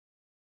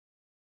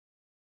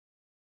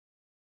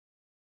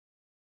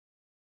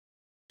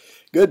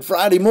Good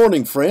Friday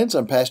morning, friends.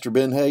 I'm Pastor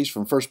Ben Hayes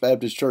from First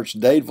Baptist Church,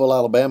 Dadeville,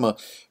 Alabama,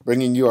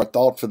 bringing you our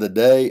thought for the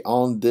day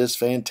on this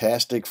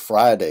fantastic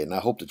Friday. And I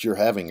hope that you're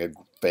having a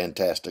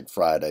fantastic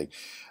Friday.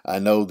 I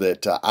know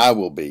that I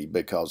will be,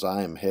 because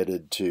I am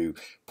headed to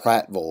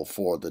Prattville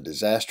for the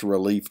Disaster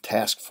Relief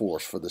Task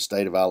Force for the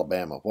state of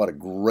Alabama. What a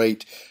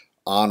great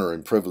honor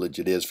and privilege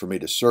it is for me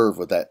to serve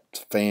with that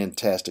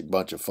fantastic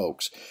bunch of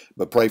folks.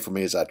 But pray for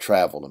me as I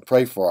travel, and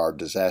pray for our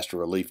disaster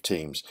relief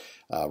teams.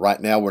 Right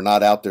now we're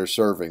not out there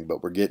serving,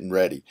 but we're getting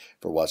ready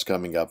for what's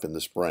coming up in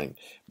the spring.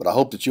 But I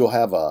hope that you'll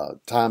have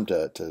time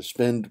to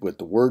spend with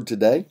the Word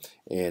today.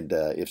 And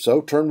if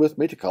so, turn with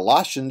me to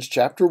Colossians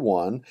chapter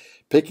 1,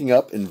 picking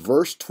up in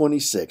verse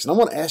 26. And I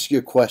want to ask you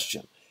a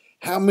question.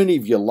 How many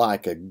of you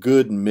like a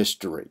good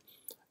mystery?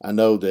 I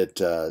know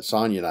that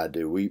Sonia and I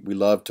do. We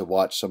love to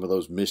watch some of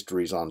those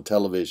mysteries on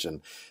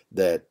television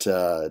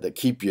that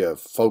keep you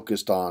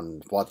focused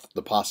on what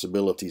the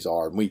possibilities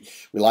are. And we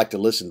like to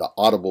listen to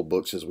audible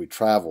books as we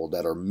travel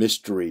that are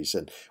mysteries,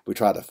 and we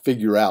try to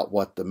figure out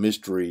what the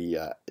mystery,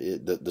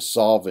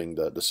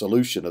 the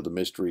solution of the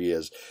mystery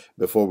is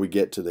before we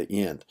get to the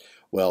end.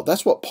 Well,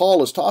 that's what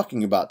Paul is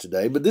talking about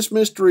today, but this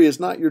mystery is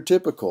not your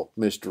typical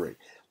mystery.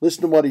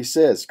 Listen to what he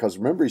says, because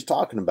remember, he's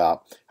talking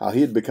about how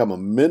he had become a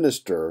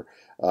minister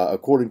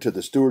according to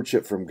the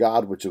stewardship from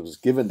God which was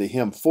given to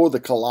him for the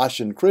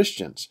Colossian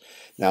Christians.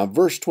 Now, in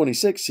verse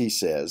 26, he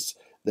says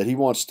that he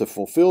wants to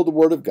fulfill the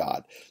word of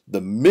God, the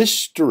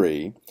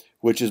mystery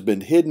which has been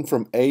hidden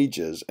from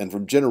ages and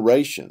from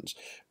generations,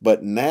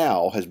 but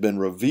now has been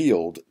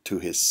revealed to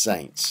his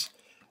saints.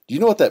 Do you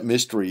know what that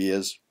mystery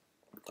is?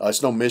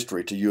 It's no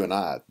mystery to you and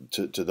I,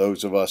 to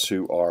those of us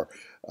who are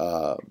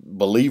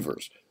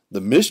believers.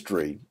 The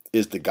mystery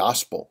is the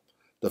gospel,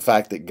 the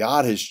fact that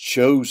God has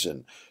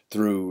chosen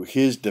through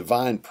his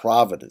divine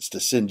providence to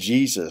send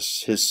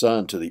Jesus, his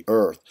son, to the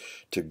earth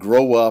to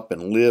grow up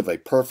and live a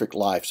perfect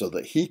life so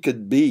that he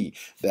could be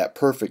that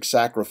perfect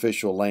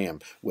sacrificial lamb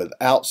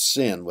without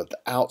sin,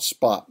 without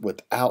spot,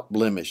 without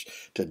blemish,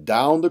 to die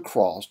on the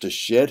cross, to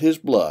shed his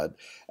blood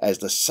as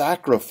the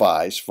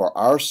sacrifice for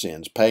our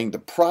sins, paying the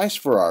price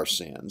for our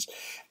sins,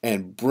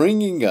 and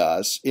bringing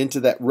us into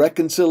that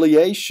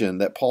reconciliation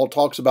that Paul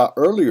talks about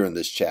earlier in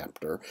this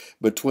chapter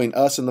between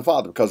us and the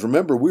Father. Because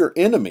remember, we're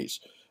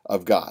enemies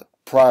of God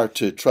prior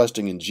to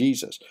trusting in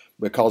Jesus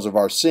because of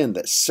our sin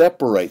that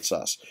separates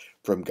us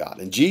from God.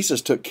 And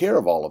Jesus took care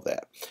of all of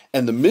that.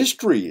 And the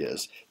mystery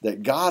is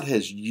that God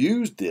has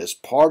used this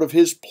part of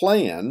his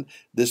plan,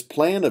 this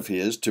plan of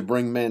his to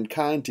bring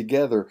mankind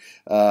together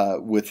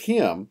with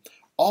him,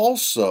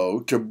 also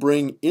to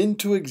bring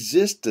into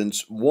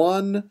existence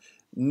one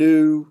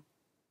new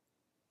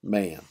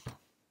man.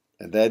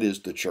 And that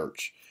is the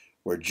church,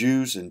 where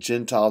Jews and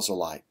Gentiles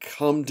alike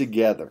come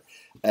together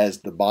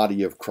as the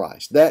body of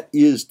Christ. That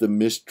is the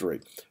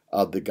mystery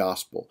of the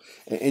gospel.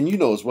 And you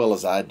know as well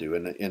as I do,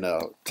 in a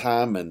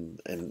time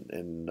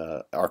in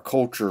our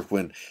culture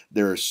when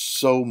there is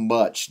so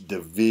much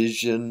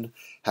division,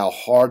 how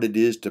hard it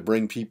is to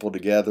bring people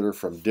together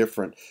from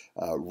different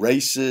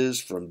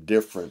races, from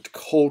different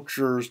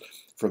cultures,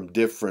 from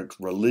different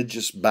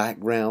religious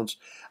backgrounds.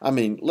 I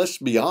mean, let's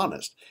be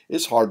honest.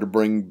 It's hard to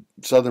bring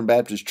Southern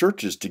Baptist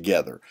churches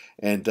together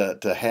and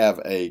to have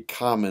a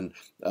common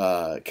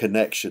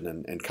connection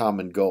and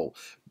common goal.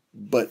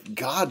 But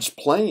God's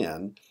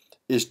plan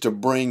is to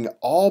bring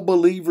all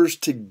believers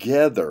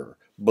together,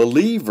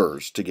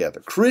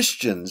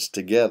 Christians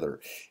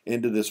together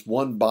into this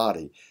one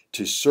body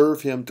to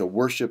serve him, to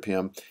worship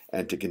him,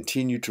 and to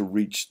continue to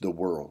reach the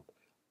world.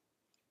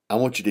 I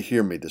want you to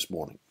hear me this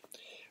morning.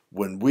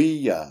 When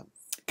we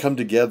come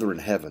together in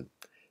heaven,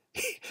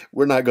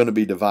 we're not going to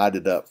be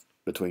divided up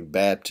between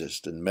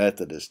Baptists and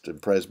Methodists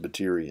and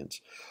Presbyterians.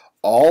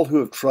 All who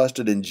have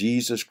trusted in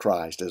Jesus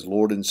Christ as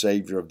Lord and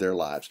Savior of their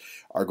lives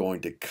are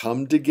going to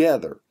come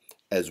together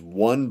as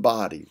one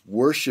body,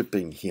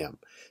 worshiping him.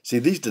 See,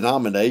 these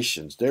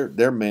denominations,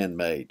 they're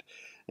man-made,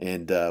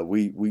 and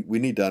we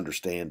need to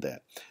understand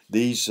that.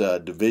 These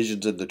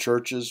divisions in the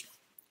churches,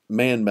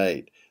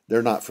 man-made.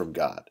 They're not from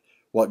God.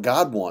 What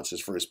God wants is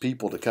for his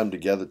people to come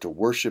together to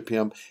worship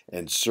him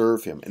and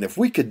serve him. And if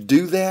we could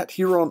do that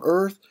here on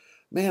earth,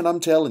 man, I'm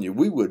telling you,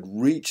 we would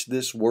reach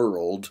this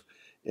world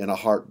in a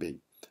heartbeat.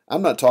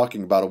 I'm not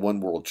talking about a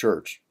one-world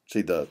church.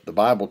 See, the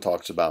Bible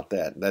talks about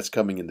that, and that's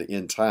coming in the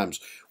end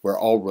times where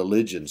all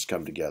religions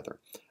come together.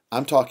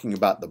 I'm talking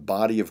about the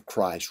body of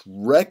Christ,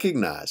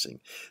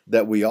 recognizing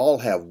that we all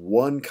have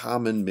one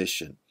common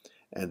mission,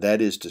 and that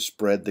is to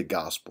spread the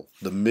gospel,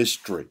 the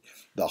mystery,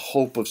 the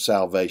hope of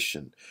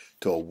salvation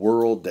to a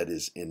world that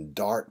is in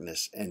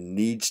darkness and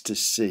needs to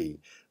see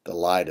the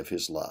light of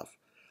his love.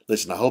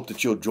 Listen, I hope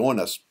that you'll join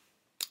us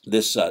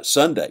this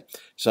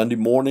Sunday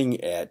morning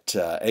at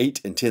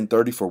 8 and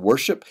 10:30 for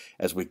worship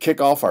as we kick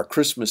off our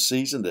Christmas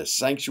season. The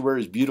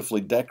sanctuary is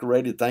beautifully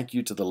decorated. Thank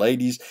you to the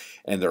ladies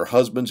and their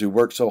husbands who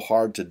worked so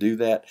hard to do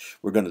that.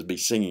 We're going to be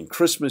singing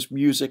Christmas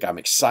music. I'm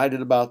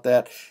excited about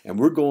that. And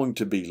we're going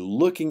to be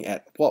looking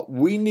at what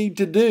we need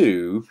to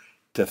do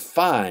to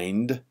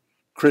find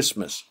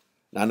Christmas.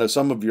 Now, I know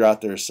some of you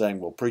out there saying,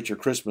 well, preacher,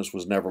 Christmas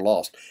was never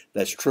lost.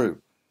 That's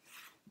true,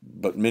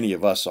 but many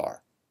of us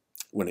are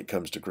when it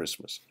comes to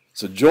Christmas.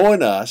 So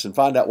join us and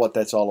find out what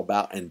that's all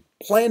about, and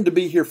plan to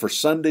be here for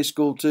Sunday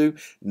school too,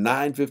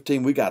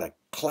 9:15. We got a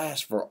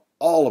class for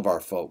all of our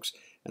folks,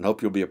 and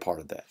hope you'll be a part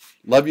of that.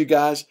 Love you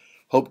guys.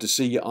 Hope to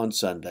see you on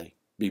Sunday.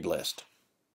 Be blessed.